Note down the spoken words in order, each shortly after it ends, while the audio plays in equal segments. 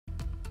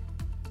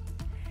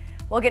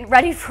Well, getting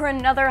ready for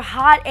another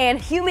hot and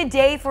humid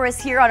day for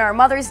us here on our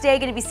Mother's Day.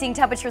 Going to be seeing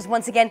temperatures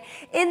once again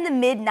in the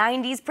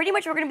mid-90s. Pretty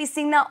much we're going to be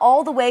seeing that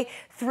all the way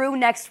through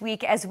next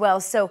week as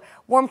well. So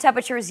warm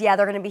temperatures, yeah,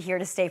 they're going to be here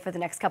to stay for the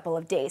next couple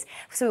of days.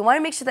 So we want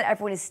to make sure that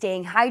everyone is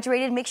staying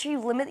hydrated. Make sure you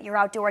limit your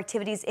outdoor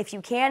activities if you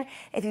can.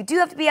 If you do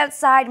have to be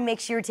outside, make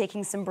sure you're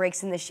taking some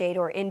breaks in the shade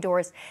or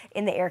indoors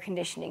in the air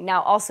conditioning.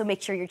 Now, also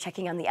make sure you're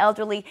checking on the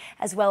elderly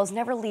as well as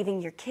never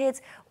leaving your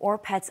kids or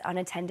pets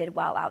unattended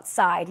while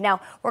outside. Now,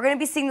 we're going to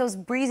be seeing those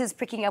breezes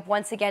picking up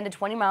once again to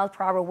 20 miles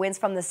per hour winds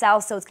from the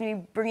south, so it's going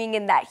to be bringing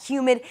in that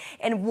humid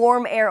and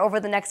warm air over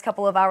the next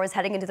couple of hours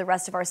heading into the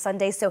rest of our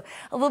Sunday. So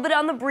a little bit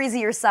on the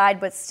breezier side,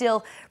 but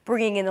still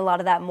bringing in a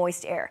lot of that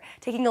moist air.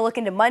 Taking a look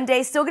into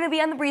Monday, still going to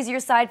be on the breezier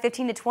side,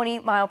 15 to 20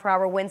 mile per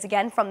hour winds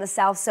again from the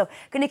south, so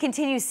going to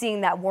continue seeing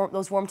that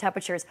those warm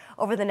temperatures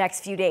over the next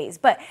few days.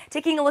 But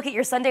taking a look at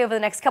your Sunday over the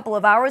next couple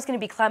of hours, going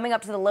to be climbing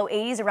up to the low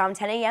 80s around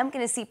 10 a.m.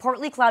 Going to see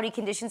partly cloudy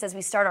conditions as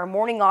we start our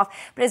morning off,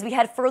 but as we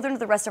head further into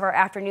the rest of our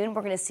afternoon,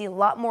 we're going to see a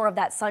lot more of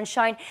that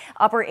sunshine.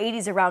 Upper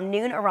 80s around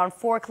noon, around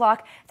 4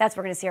 o'clock. That's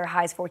where we're going to see our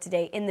highs for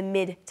today in the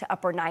mid to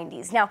upper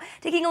 90s. Now,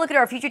 taking a look at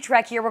our future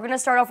track here, we're going to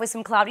start off with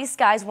some cloudy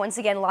skies. Once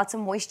again, lots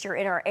of moisture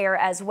in our air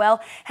as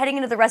well. Heading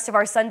into the rest of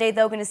our Sunday,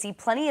 though, going to see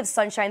plenty of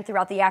sunshine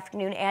throughout the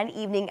afternoon and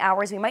evening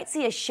hours. We might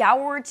see a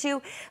shower or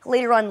two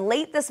later on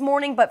late this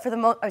morning, but for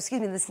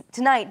the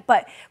tonight,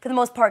 but for the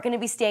most part, going to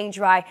be staying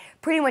dry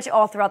pretty much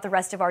all throughout the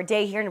rest of our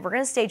day here, and we're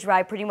going to stay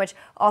dry pretty much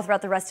all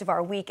throughout the rest of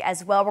our week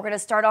as well. We're going to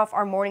start off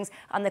our mornings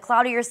on the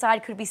cloudier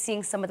side, could be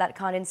seeing some of that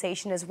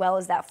condensation as well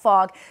as that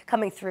fog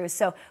coming through.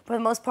 So for the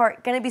most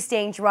part, going to be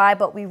staying dry,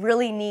 but we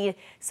really need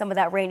some of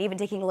that rain. Even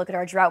taking a look at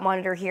our drought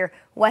monitor here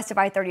west of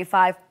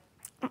I-35,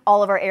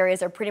 all of our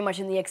areas are pretty much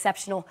in the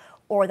exceptional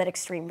or that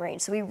extreme range.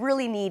 So we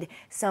really need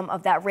some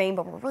of that rain,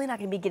 but we're really not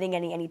going to be getting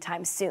any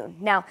anytime soon.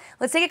 Now,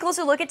 let's take a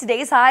closer look at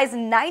today's highs.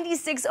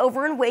 96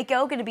 over in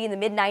Waco, going to be in the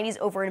mid-90s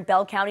over in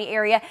Bell County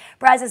area.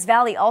 Brazos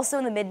Valley also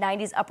in the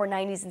mid-90s, upper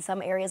 90s in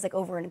some areas like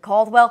over in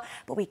Caldwell,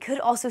 but we could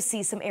also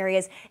see some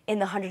areas in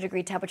the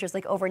 100-degree temperatures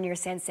like over near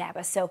San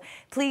Saba. So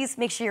please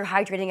make sure you're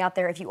hydrating out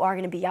there if you are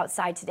going to be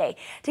outside today.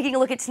 Taking a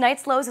look at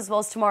tonight's lows as well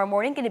as tomorrow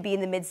morning, going to be in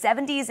the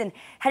mid-70s, and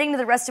heading to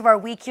the rest of our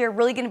week here,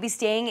 really going to be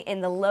staying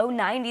in the low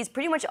 90s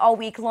pretty much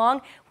all week long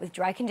with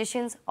dry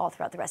conditions all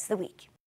throughout the rest of the week.